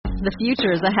The future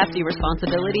is a hefty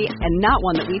responsibility and not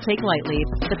one that we take lightly.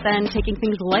 But then taking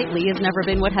things lightly has never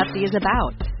been what Hefty is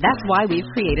about. That's why we've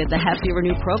created the Hefty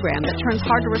Renew program that turns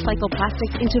hard-to-recycle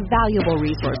plastics into valuable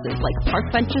resources like park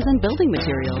benches and building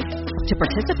materials. To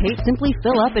participate, simply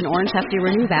fill up an orange Hefty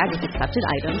Renew bag with accepted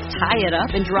items, tie it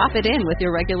up, and drop it in with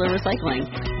your regular recycling.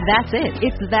 That's it.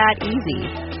 It's that easy.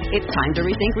 It's time to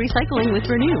rethink recycling with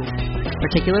Renew.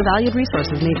 Particular valued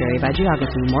resources may vary by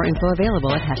geography. More info available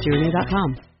at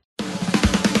heftyrenew.com.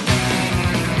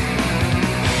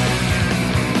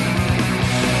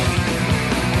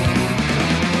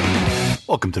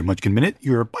 Welcome to the Munchkin Minute,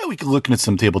 your bi-weekly looking at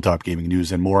some tabletop gaming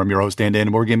news and more. I'm your host,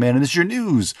 Dan Board Game Man, and this is your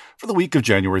news for the week of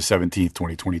January 17th,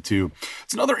 2022.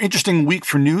 It's another interesting week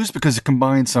for news because it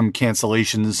combines some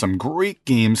cancellations, some great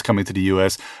games coming to the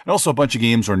U.S., and also a bunch of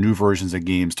games or new versions of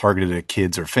games targeted at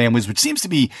kids or families, which seems to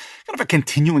be kind of a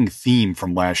continuing theme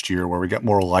from last year where we got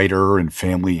more lighter and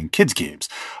family and kids games.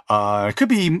 It could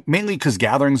be mainly because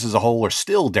gatherings as a whole are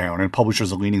still down and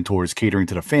publishers are leaning towards catering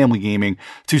to the family gaming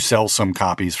to sell some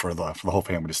copies for the whole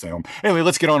family to stay home. Anyway,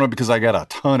 let's get on it because I got a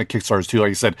ton of Kickstarters too.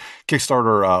 Like I said,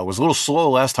 Kickstarter was a little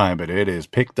slow last time, but it is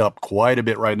picked up quite a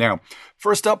bit right now.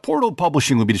 First up, Portal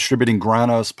Publishing will be distributing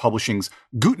Granos Publishing's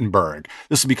Gutenberg.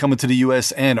 This will be coming to the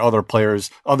U.S. and other places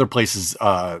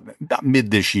about mid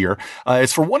this year.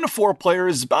 It's for 1 to 4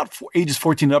 players, about ages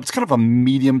 14 and up. It's kind of a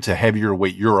medium to heavier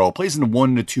weight Euro. It plays in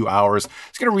 1 to 2 hours.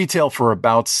 It's going to retail for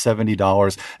about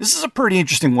 $70. This is a pretty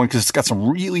interesting one because it's got some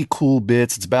really cool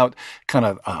bits. It's about kind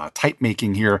of type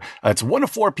making here. It's 1 to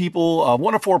 4 people,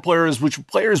 1 to 4 players, which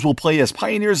players will play as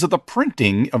pioneers of the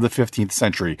printing of the 15th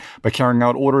century. By carrying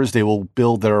out orders, they will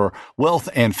build their wealth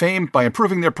and fame by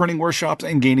improving their printing workshops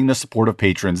and gaining the support of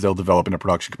patrons they'll develop in a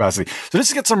production capacity. So this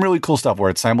has got some really cool stuff where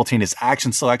it's simultaneous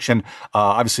action selection.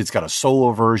 Obviously, it's got a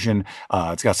solo version.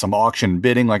 It's got some auction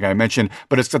bidding, like I mentioned,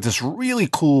 but it's got this really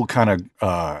cool kind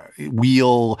of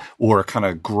wheel or kind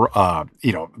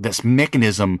of, this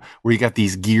mechanism where you got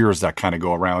these gears that kind of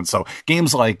go around. So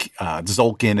games like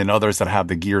Tzolk'in and others that have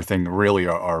the gear thing really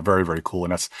are very, very cool.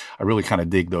 And I really kind of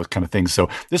dig those kind of things. So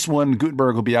this one,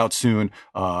 Gutenberg, will be out soon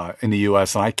in the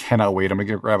U.S., and I cannot wait. I'm going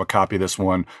to grab a copy of this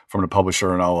one from the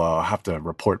publisher, and I'll have to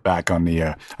report back on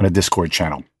the Discord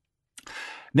channel.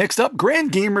 Next up,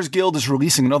 Grand Gamers Guild is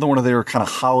releasing another one of their kind of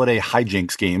holiday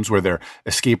hijinks games where they're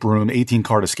escape room,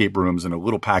 18-card escape rooms in a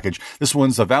little package. This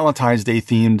one's a Valentine's Day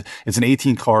themed. It's an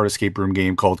 18-card escape room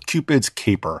game called Cupid's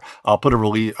Caper. I'll put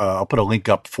a link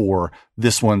up for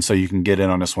this one so you can get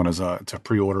in on this one to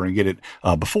pre-order and get it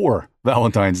before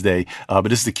Valentine's Day. But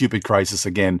this is the Cupid Crisis.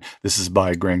 Again, this is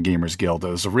by Grand Gamers Guild.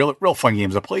 Those are real fun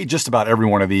games. I played just about every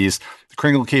one of these. The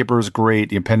Kringle Caper is great.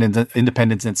 The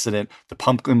Independence Incident, the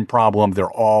Pumpkin Problem,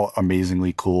 they're all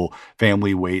amazingly cool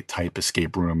family weight type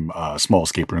escape room, small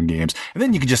escape room games. And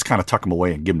then you can just kind of tuck them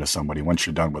away and give them to somebody once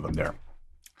you're done with them there.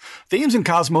 Themes and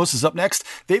Cosmos is up next.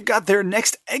 They've got their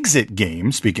next Exit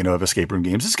game. Speaking of escape room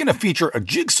games, it's going to feature a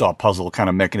jigsaw puzzle kind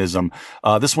of mechanism.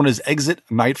 This one is Exit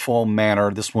Nightfall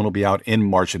Manor. This one will be out in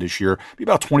March of this year. Be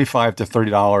about $25 to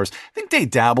 $30. I think they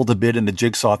dabbled a bit in the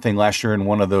jigsaw thing last year in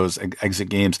one of those Exit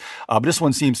games. But this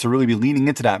one seems to really be leaning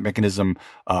into that mechanism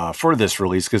for this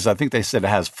release because I think they said it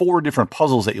has 4 different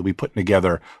puzzles that you'll be putting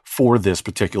together for this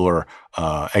particular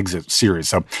Exit series.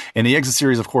 So, and the Exit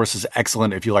series, of course, is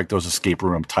excellent if you like those escape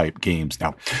room type games.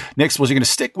 Now, next was you're going to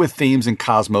stick with themes and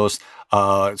Cosmos.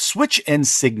 Switch and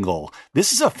Signal.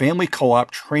 This is a family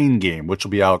co-op train game, which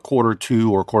will be out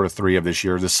Q2 or Q3 of this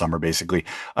year, this summer, basically.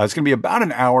 It's going to be about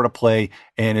an hour to play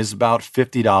and is about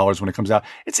 $50 when it comes out.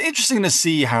 It's interesting to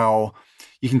see how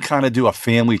you can kind of do a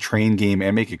family train game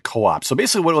and make it co-op. So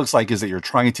basically what it looks like is that you're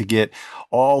trying to get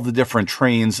all the different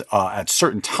trains at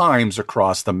certain times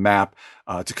across the map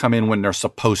to come in when they're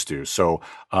supposed to. So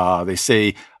they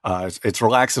say it's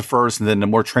relaxed at first, and then the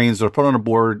more trains that are put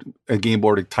on a game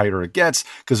board, the tighter it gets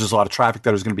because there's a lot of traffic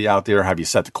that is going to be out there. Have you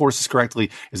set the courses correctly?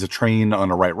 Is the train on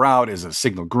the right route? Is it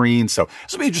signal green? So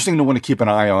this will be interesting to want to keep an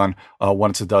eye on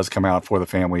once it does come out for the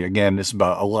family. Again, this is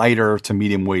about a lighter to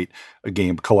medium weight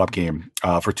co-op game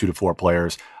for 2 to 4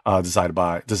 players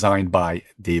designed by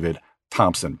David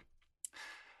Thompson.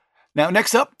 Now,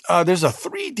 next up, there's a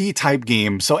 3D type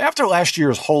game. So after last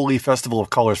year's Holy Festival of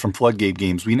Colors from Floodgate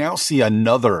Games, we now see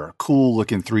another cool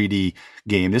looking 3D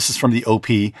game. This is from the OP.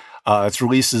 They're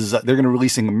going to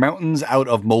releasing Mountains Out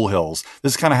of Molehills.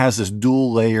 This kind of has this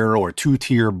dual layer or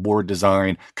 2-tier board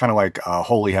design, kind of like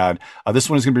Holy had. This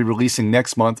one is going to be releasing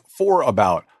next month for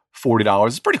about $40.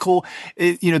 It's pretty cool.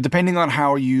 Depending on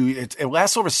how it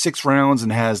lasts over 6 rounds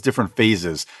and has different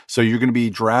phases. So you're going to be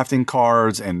drafting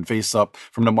cards and face up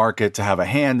from the market to have a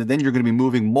hand. And then you're going to be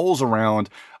moving moles around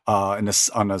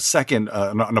on the second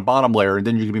on the bottom layer, and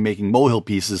then you're going to be making molehill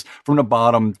pieces from the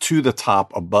bottom to the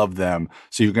top above them.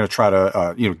 So you're going to try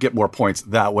to get more points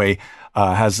that way.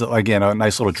 Has again a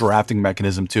nice little drafting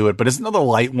mechanism to it, but it's another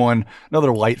light one,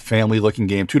 another light family looking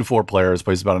game. 2 to 4 players,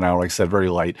 plays about an hour. Like I said, very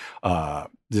light.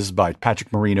 This is by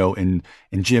Patrick Marino and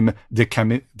Jim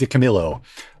DiCamillo.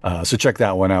 So check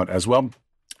that one out as well.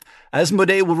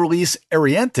 Asmodee will release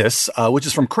Ariantis, which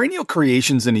is from Cranio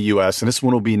Creations in the U.S., and this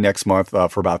one will be next month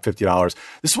for about $50.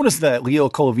 This one is the Leo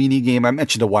Colovini game I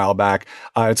mentioned a while back.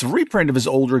 It's a reprint of his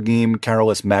older game,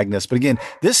 Carolus Magnus, but again,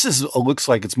 this looks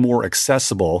like it's more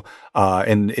accessible,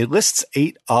 and it lists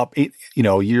 8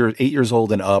 years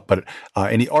old and up, but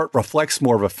and the art reflects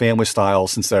more of a family style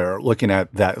since they're looking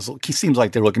at that. It seems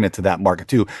like they're looking into that market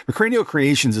too. But Cranio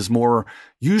Creations is more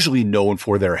usually known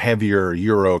for their heavier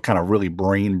Euro, kind of really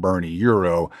brain-burny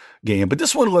Euro game. But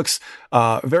this one looks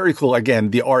very cool. Again,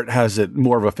 the art has it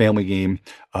more of a family game,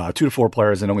 2 to 4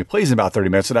 players, and only plays in about 30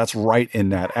 minutes. So that's right in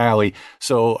that alley.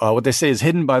 So what they say is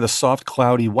hidden by the soft,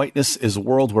 cloudy whiteness is a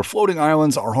world where floating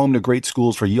islands are home to great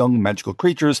schools for young magical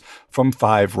creatures from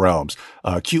 5 realms.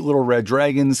 Cute little red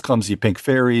dragons, clumsy pink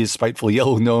fairies, spiteful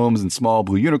yellow gnomes, and small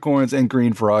blue unicorns and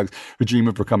green frogs who dream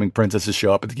of becoming princesses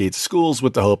show up at the gates of schools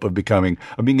with the hope of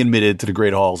being admitted to the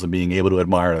great halls and being able to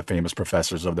admire the famous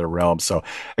professors of their realm. So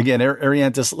again,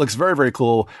 Ariantis looks very, very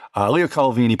cool. Leo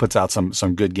Colovini puts out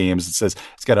some good games. It says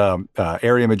it's got a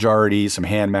area majority, some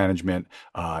hand management,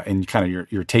 and kind of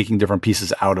you're taking different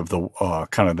pieces out of the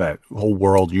kind of that whole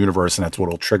world universe, and that's what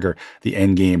will trigger the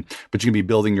end game. But you can be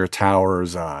building your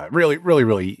towers. Really, really,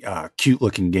 really cute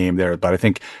looking game there. But I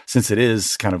think since it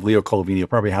is kind of Leo Colovini, you'll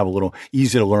probably have a little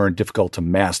easy to learn, difficult to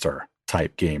master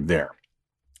type game there.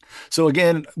 So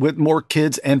again, with more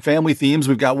kids and family themes,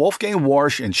 we've got Wolfgang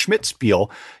Warsch and Schmidt Spiel.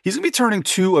 He's going to be turning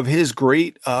 2 of his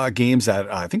great games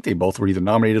that I think they both were either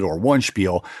nominated or won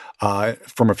Spiel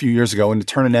from a few years ago, and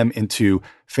turning them into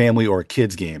family or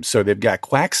kids games. So they've got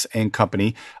Quacks and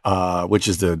Company, which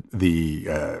is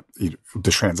the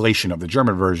translation of the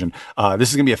German version. This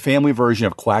is going to be a family version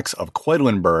of Quacks of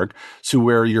Quedlinburg. So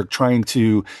where you're trying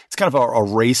to, it's kind of a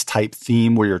race type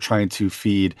theme where you're trying to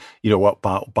feed,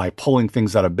 by pulling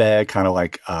things out of bag, kind of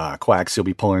like Quacks, you'll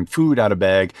be pulling food out of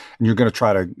bag, and you're going to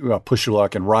try to push your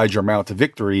luck and ride your mount to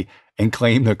victory and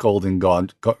claim the golden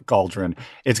cauldron.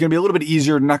 It's going to be a little bit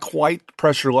easier, not quite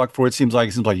pressure luck for it. It seems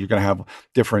like you're going to have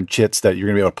different chits that you're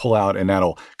going to be able to pull out, and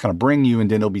that'll kind of bring you, and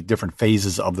then there'll be different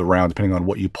phases of the round depending on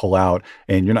what you pull out.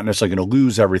 And you're not necessarily going to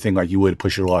lose everything like you would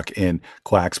push your luck in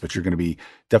Quacks, but you're going to be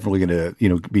definitely going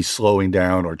to, be slowing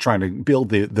down or trying to build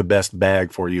the best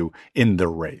bag for you in the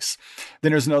race.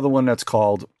 Then there's another one that's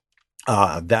called, it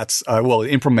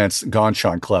implements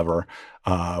Gonchon Clever,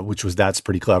 which was That's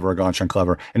Pretty Clever, Gonchon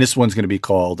Clever. And this one's going to be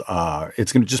called,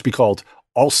 it's going to just be called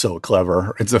Also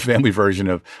Clever. It's a family version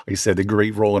of, like I said, the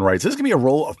great roll and write. So this is going to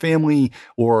be a family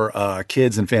or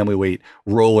kids and family weight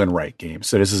roll and write game.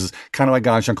 So this is kind of like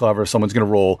Gonchon Clever. Someone's going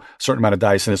to roll a certain amount of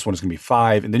dice, and this one is going to be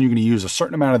 5. And then you're going to use a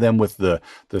certain amount of them with the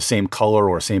same color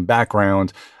or same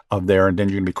background of there, and then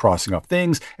you're going to be crossing off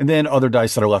things, and then other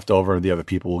dice that are left over, the other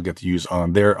people will get to use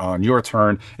on your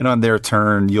turn, and on their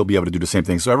turn, you'll be able to do the same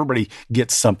thing. So everybody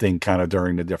gets something kind of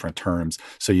during the different turns.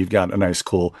 So you've got a nice,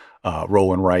 cool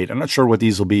roll and write. I'm not sure what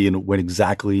these will be and when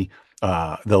exactly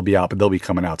they'll be out, but they'll be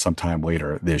coming out sometime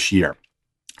later this year.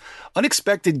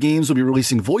 Unexpected Games will be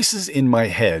releasing Voices in My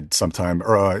Head sometime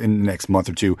or in the next month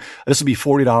or two. This will be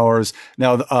 $40.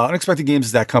 Now, Unexpected Games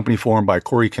is that company formed by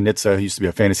Corey Knizia, who used to be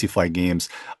at Fantasy Flight Games.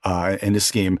 And this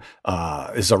game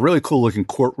is a really cool looking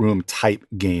courtroom type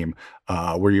game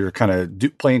where you're kind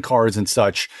of playing cards and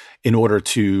such in order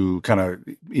to kind of,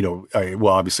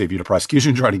 obviously if you're the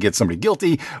prosecution trying to get somebody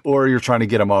guilty, or you're trying to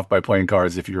get them off by playing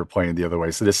cards if you're playing the other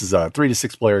way. So this is a 3 to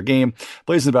 6 player game.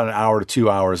 Plays in about an hour to 2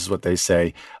 hours is what they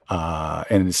say.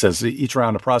 And it says each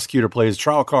round a prosecutor plays a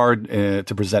trial card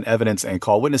to present evidence and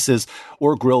call witnesses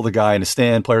or grill the guy in a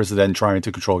stand. Players are then trying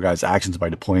to control the guy's actions by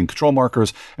deploying control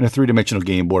markers and a 3-dimensional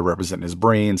game board representing his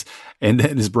brain, and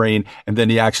then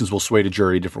the actions will sway the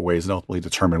jury different ways and ultimately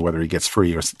determine whether he gets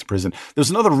free or sent to prison.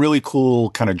 There's another really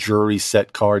cool kind of jury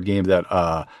set card game that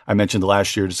I mentioned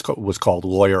last year. It was called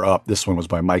Lawyer Up. This one was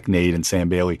by Mike Nade and Sam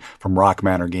Bailey from Rock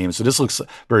Manor Games. So this looks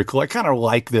very cool. I kind of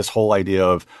like this whole idea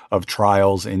of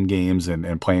trials in games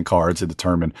and playing cards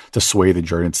to sway the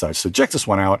jury and such. So check this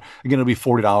one out. Again, it'll be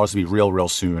 $40. It'll be real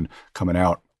soon coming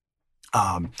out.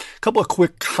 A couple of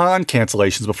quick con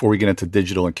cancellations before we get into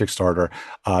digital and Kickstarter.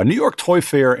 New York Toy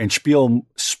Fair and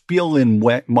Spiel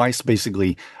in Mice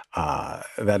basically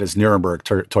That is Nuremberg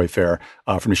Toy Fair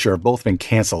from this year have both been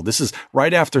canceled. This is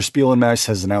right after Spiel and Mess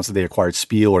has announced that they acquired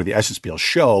Spiel, or the Essen Spiel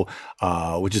show,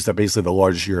 which is basically the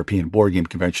largest European board game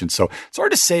convention. So it's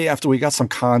hard to say after we got some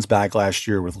cons back last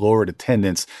year with lowered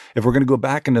attendance if we're going to go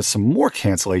back into some more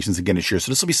cancellations again this year.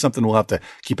 So this will be something we'll have to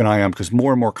keep an eye on, because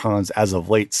more and more cons as of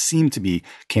late seem to be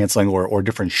canceling or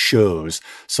different shows.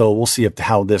 So we'll see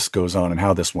how this goes on and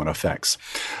how this one affects.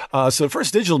 So the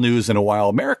first digital news in a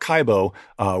while, Maracaibo,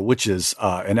 which is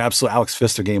an absolute Alex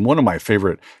Pfister game, one of my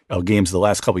favorite games of the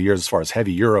last couple of years as far as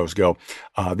heavy Euros go.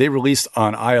 They released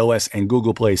on iOS and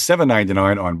Google Play,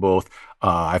 $7.99 on both.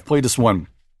 I've played this one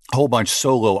a whole bunch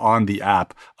solo on the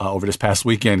app over this past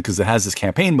weekend, because it has this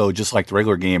campaign mode just like the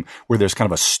regular game, where there's kind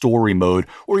of a story mode,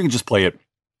 or you can just play it.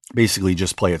 Basically,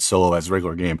 just play it solo as a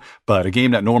regular game. But a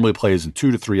game that normally plays in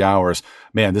 2 to 3 hours,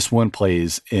 man, this one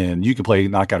plays you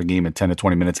can knock out a game in 10 to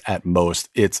 20 minutes at most.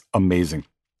 It's amazing.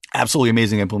 Absolutely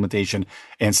amazing implementation.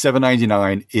 And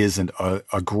 $7.99 isn't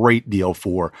a great deal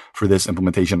for this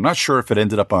implementation. I'm not sure if it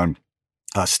ended up on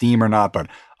Steam or not, but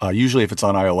usually if it's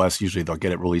on iOS, usually they'll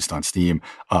get it released on Steam.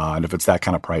 And if it's that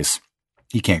kind of price,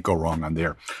 you can't go wrong on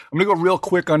there. I'm going to go real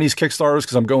quick on these Kickstarters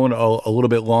because I'm going a little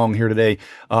bit long here today.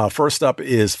 First up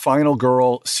is Final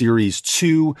Girl Series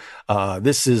 2.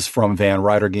 This is from Van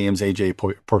Ryder Games, AJ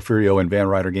Porfirio and Van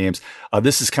Ryder Games.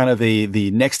 This is kind of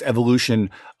the next evolution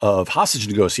of Hostage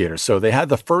Negotiator. So they had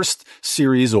the first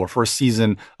series or first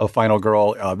season of Final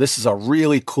Girl. This is a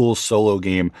really cool solo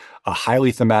game,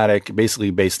 highly thematic,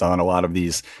 basically based on a lot of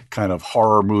these kind of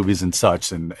horror movies and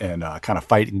such, and kind of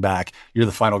fighting back. You're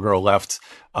the final girl left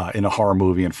in a horror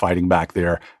movie and fighting back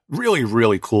there. Really,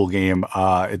 really cool game.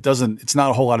 It's not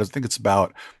a whole lot. I think it's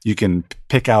about, you can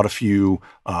pick out a few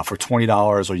for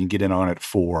 $20, or you can get in on it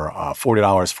for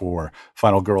 $40 for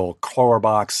Final Girl Horror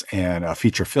Box and a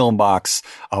feature film box.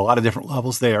 A lot of different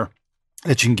levels there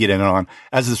that you can get in on.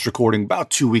 As of this recording, about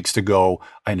 2 weeks to go,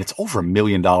 and it's over $1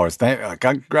 million.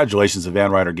 Congratulations to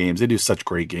Van Ryder Games. They do such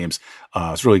great games.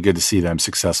 It's really good to see them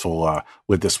successful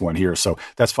with this one here. So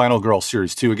that's Final Girl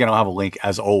Series 2. Again, I'll have a link,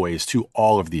 as always, to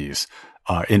all of these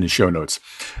in the show notes.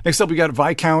 Next up, we got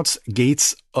Viscount's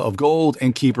Gates of Gold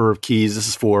and Keeper of Keys. This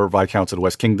is for Viscounts of the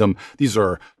West Kingdom. These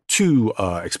are two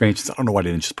expansions. I don't know why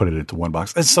they didn't just put it into one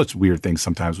box. That's such weird things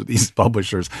sometimes with these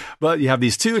publishers. But you have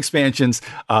these two expansions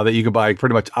that you can buy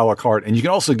pretty much a la carte. And you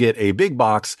can also get a big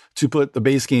box to put the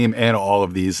base game and all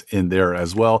of these in there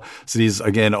as well. So these,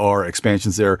 again, are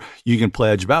expansions there. You can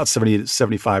pledge about $70 to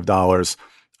 $75.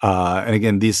 And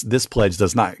again, this pledge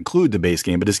does not include the base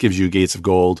game, but this gives you Gates of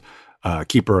Gold,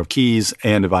 Keeper of Keys,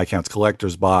 and a Viscount's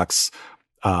Collector's Box.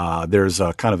 There's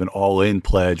a kind of an all-in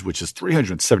pledge, which is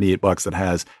 $378 that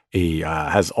has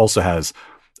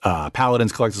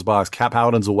Paladins Collector's Box,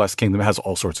 Paladins of West Kingdom. It has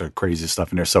all sorts of crazy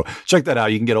stuff in there. So check that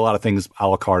out. You can get a lot of things a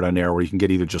la carte on there, where you can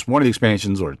get either just one of the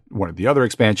expansions or one of the other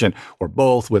expansion, or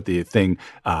both with the thing.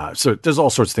 So there's all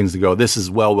sorts of things to go. This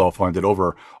is well funded,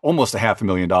 over almost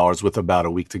 $500,000 with about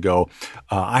a week to go.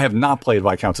 I have not played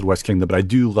Viscounts of the West Kingdom, but I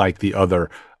do like the other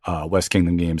West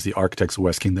Kingdom games. The Architects of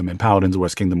West Kingdom and Paladins of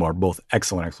West Kingdom are both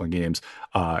excellent games.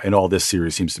 And all this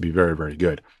series seems to be very, very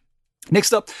good.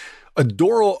 Next up,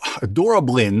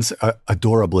 Adorablins,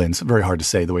 very hard to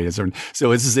say the way it is.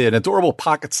 So this is an adorable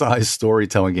pocket-sized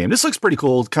storytelling game. This looks pretty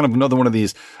cool. Kind of another one of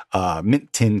these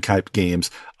mint tin type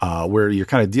games where you're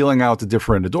kind of dealing out the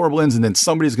different Adorablins, and then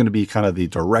somebody's going to be kind of the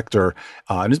director.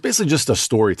 And it's basically just a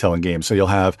storytelling game. So you'll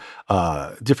have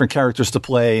different characters to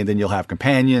play, and then you'll have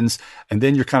companions, and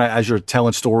then you're kind of, as you're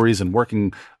telling stories and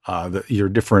working your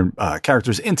different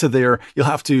characters into there, you'll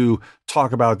have to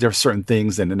talk about certain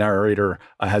things, and the narrator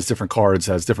has different cards,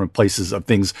 has different places of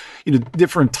things,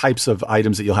 different types of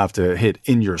items that you'll have to hit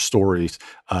in your stories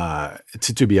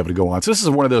to be able to go on. So this is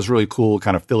one of those really cool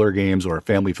kind of filler games, or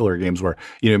family filler games, where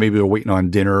maybe you're waiting on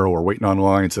dinner or waiting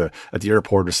online at the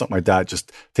airport or something like that.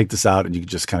 Just take this out and you can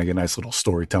just kind of get a nice little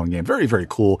storytelling game. Very, very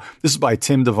cool. This is by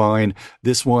Tim Devine.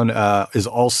 This one is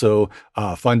also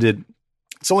funded.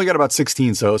 It's only got about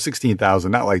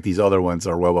 16,000, not like these other ones that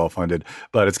are well funded,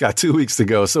 but it's got 2 weeks to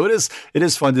go. So it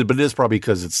is funded, but it is probably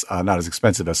because it's not as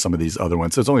expensive as some of these other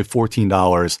ones. So it's only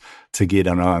 $14 to get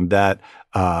on that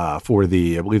for I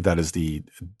believe that is the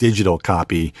digital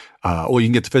copy. Or you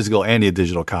can get the physical and the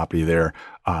digital copy there.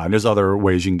 And there's other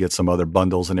ways you can get some other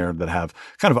bundles in there that have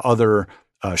kind of other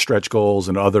stretch goals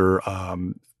and other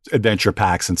adventure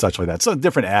packs and such like that. So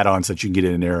different add-ons that you can get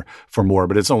in there for more,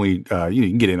 but it's only, you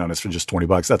can get in on this for just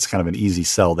 $20. That's kind of an easy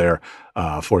sell there.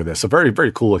 for this. A very,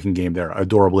 very cool looking game there.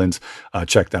 Adorablins.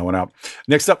 Check that one out.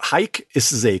 Next up, Hike.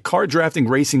 This is a card drafting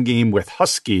racing game with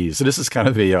huskies. So this is kind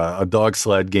of a dog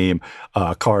sled game,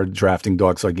 card drafting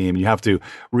dog sled game. You have to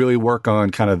really work on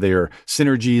kind of their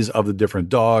synergies of the different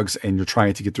dogs, and you're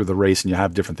trying to get through the race, and you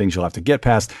have different things you'll have to get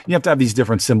past. You have to have these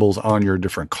different symbols on your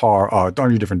different on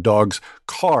your different dogs'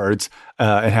 cards,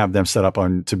 and have them set up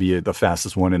on to be the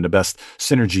fastest one, and the best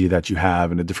synergy that you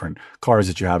have and the different cars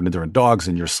that you have and the different dogs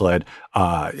in your sled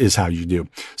is how you do.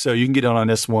 So you can get on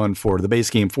this one for the base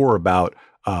game for about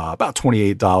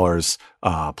 $28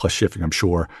 plus shipping, I'm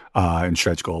sure, and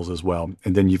stretch goals as well.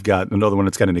 And then you've got another one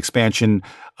that's got an expansion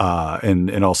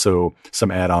and also some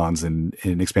add-ons and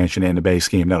an expansion and a base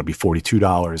game. That'll be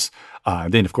 $42.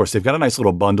 And then, of course, they've got a nice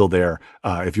little bundle there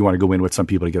if you want to go in with some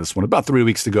people to get this one. About 3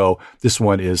 weeks to go. This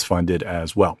one is funded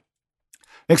as well.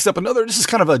 Next up, this is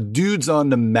kind of a dudes on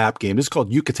the map game. This is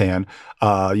called Yucatan.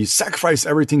 You sacrifice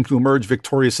everything to emerge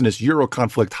victorious in this Euro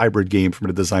conflict hybrid game from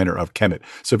the designer of Kemet.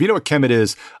 So if you know what Kemet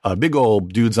is, big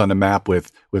old dudes on the map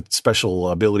with special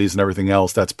abilities and everything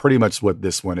else, that's pretty much what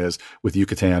this one is with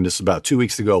Yucatan. This is about 2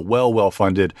 weeks to go. Well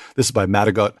funded. This is by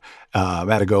Matago.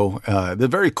 The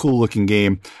very cool looking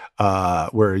game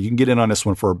where you can get in on this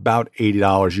one for about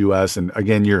 $80 US. And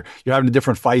again, you're having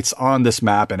different fights on this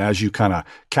map, and as you kind of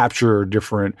capture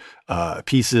different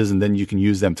pieces, and then you can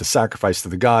use them to sacrifice to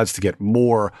the gods to get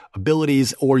more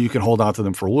abilities, or you can hold on to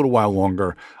them for a little while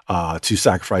longer to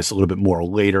sacrifice a little bit more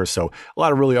later. So a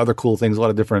lot of really other cool things, a lot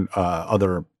of different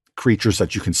other creatures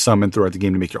that you can summon throughout the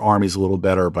game to make your armies a little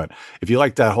better. But if you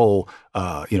like that whole,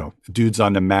 dudes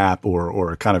on the map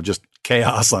or kind of just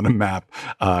chaos on the map,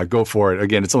 go for it.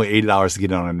 Again, it's only $80 to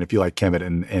get on. And if you like Kemet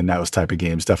and those type of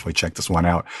games, definitely check this one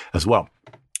out as well.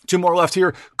 2 more left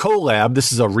here. Collab.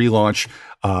 This is a relaunch.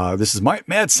 This is my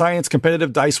Mad Science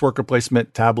competitive dice worker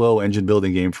placement tableau engine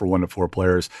building game for 1 to 4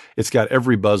 players. It's got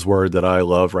every buzzword that I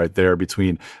love right there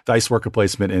between dice worker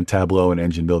placement and tableau and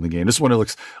engine building game. This one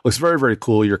looks very, very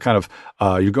cool. You're kind of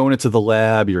you're going into the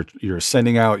lab. You're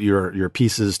sending out your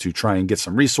pieces to try and get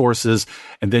some resources,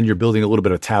 and then you're building a little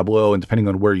bit of tableau. And depending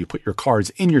on where you put your cards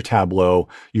in your tableau,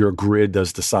 your grid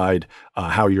does decide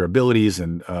how your abilities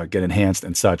and get enhanced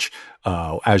and such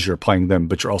as you're playing them.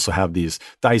 But you also have these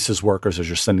dice as workers as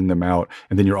you're sending them out.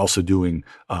 And then you're also doing,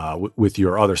 with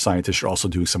your other scientists, you're also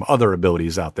doing some other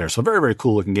abilities out there. So very, very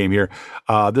cool looking game here.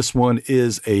 This one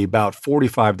is about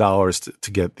 $45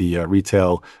 to get the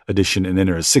retail edition. And then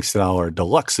there's a $60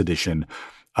 deluxe edition,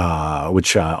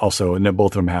 which also, and then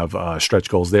both of them have stretch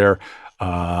goals there.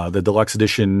 The deluxe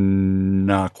edition,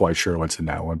 not quite sure what's in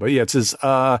that one, but yeah, it says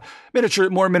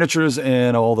more miniatures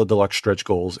and all the deluxe stretch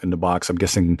goals in the box. I'm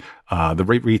guessing the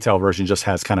retail version just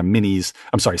has kind of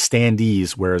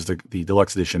standees, whereas the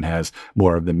deluxe edition has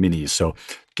more of the minis. So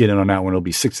get in on that one. It'll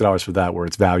be $60 for that, where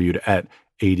it's valued at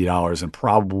 $80, and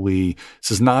probably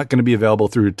this is not going to be available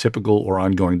through typical or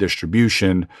ongoing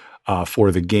distribution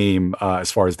for the game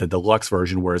as far as the deluxe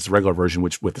version, whereas the regular version,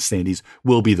 which with the standees,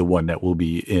 will be the one that will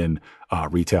be in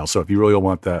retail. So if you really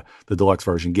want the deluxe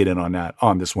version, get in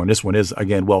on this one. This one is,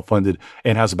 again, well-funded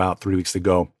and has about 3 weeks to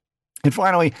go. And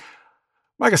finally,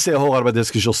 I'm not going to say a whole lot about this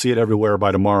because you'll see it everywhere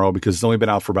by tomorrow, because it's only been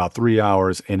out for about 3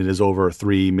 hours and it is over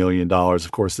 $3 million.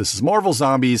 Of course, this is Marvel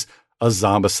Zombies, a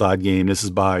Zombicide game. This is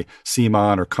by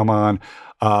Simon or Come On.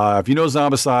 If you know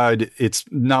Zombicide, it's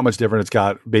not much different. It's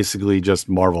got basically just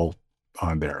Marvel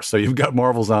on there. So you've got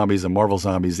Marvel Zombies and Marvel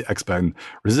Zombies X-Men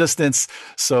Resistance.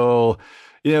 So,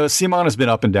 Simon has been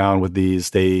up and down with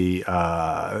these. Their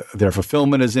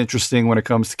fulfillment is interesting when it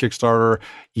comes to Kickstarter.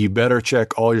 You better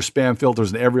check all your spam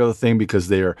filters and every other thing, because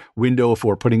their window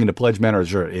for putting into pledge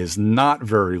manager is not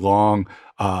very long.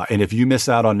 And if you miss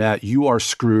out on that, you are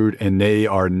screwed, and they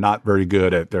are not very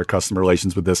good at their customer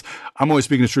relations with this. I'm always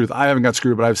speaking the truth. I haven't got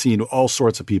screwed, but I've seen all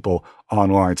sorts of people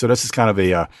online. So this is kind of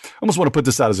I almost want to put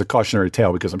this out as a cautionary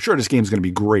tale, because I'm sure this game is going to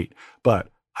be great, but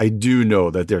I do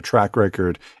know that their track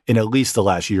record in at least the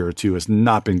last year or two has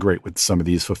not been great with some of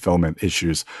these fulfillment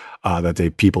issues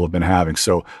that people have been having.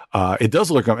 So it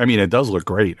does look great. I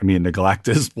mean, the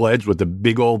Galactus pledge with the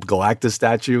big old Galactus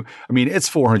statue, it's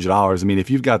 $400. If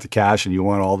you've got the cash and you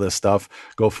want all this stuff,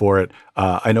 go for it.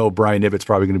 I know Brian Ibbott's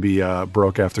probably going to be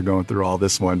broke after going through all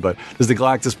this one, but there's the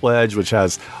Galactus pledge, which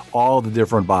has all the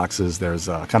different boxes. There's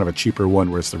kind of a cheaper one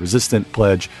where it's the Resistant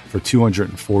pledge for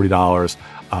 $240.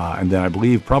 And then I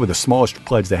believe probably the smallest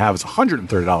pledge they have is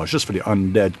 $130 just for the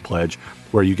Undead pledge,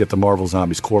 where you get the Marvel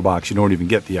Zombies core box. You don't even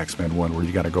get the X-Men one, where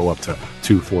you got to go up to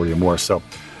 $240 or more. So,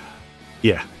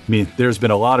 yeah, there's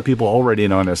been a lot of people already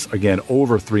in on this. Again,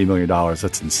 over $3 million.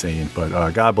 That's insane.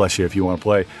 But God bless you if you want to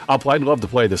play. I'd love to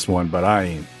play this one, but I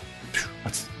ain't.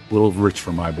 A little rich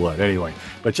for my blood. Anyway,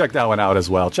 but check that one out as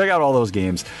well. Check out all those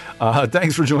games.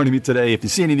 Thanks for joining me today. If you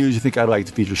see any news you think I'd like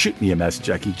to feature, shoot me a message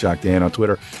at GeekJockDan on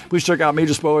Twitter. Please check out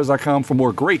MajorSpoilers.com for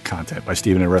more great content by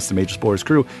Steven and the rest of the Major Spoilers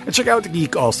crew. And check out the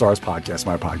Geek All-Stars podcast,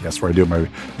 my podcast, where I do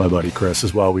with my buddy Chris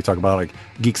as well. We talk about like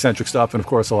geek-centric stuff and, of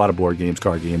course, a lot of board games,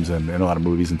 card games, and a lot of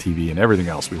movies and TV and everything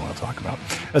else we want to talk about.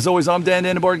 As always, I'm Dan,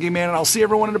 the Board Game Man, and I'll see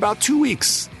everyone in about 2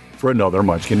 weeks for another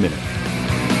Munchkin Minute.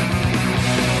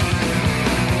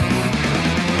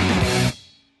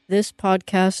 This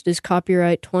podcast is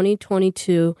copyright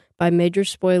 2022 by Major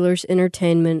Spoilers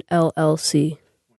Entertainment, LLC.